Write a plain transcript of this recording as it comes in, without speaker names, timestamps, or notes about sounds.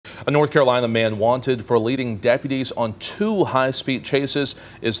A North Carolina man wanted for leading deputies on 2 high-speed chases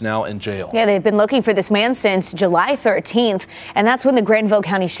is now in jail. Yeah, they've been looking for this man since July 13th, and that's when the Granville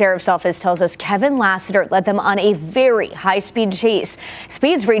County Sheriff's Office tells us Kevin Lassiter led them on a very high-speed chase.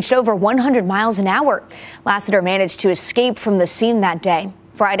 Speeds reached over 100 miles an hour. Lassiter managed to escape from the scene that day.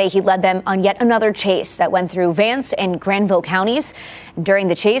 Friday, he led them on yet another chase that went through Vance and Granville counties. During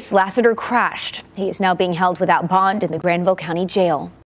the chase, Lassiter crashed. He is now being held without bond in the Granville County Jail.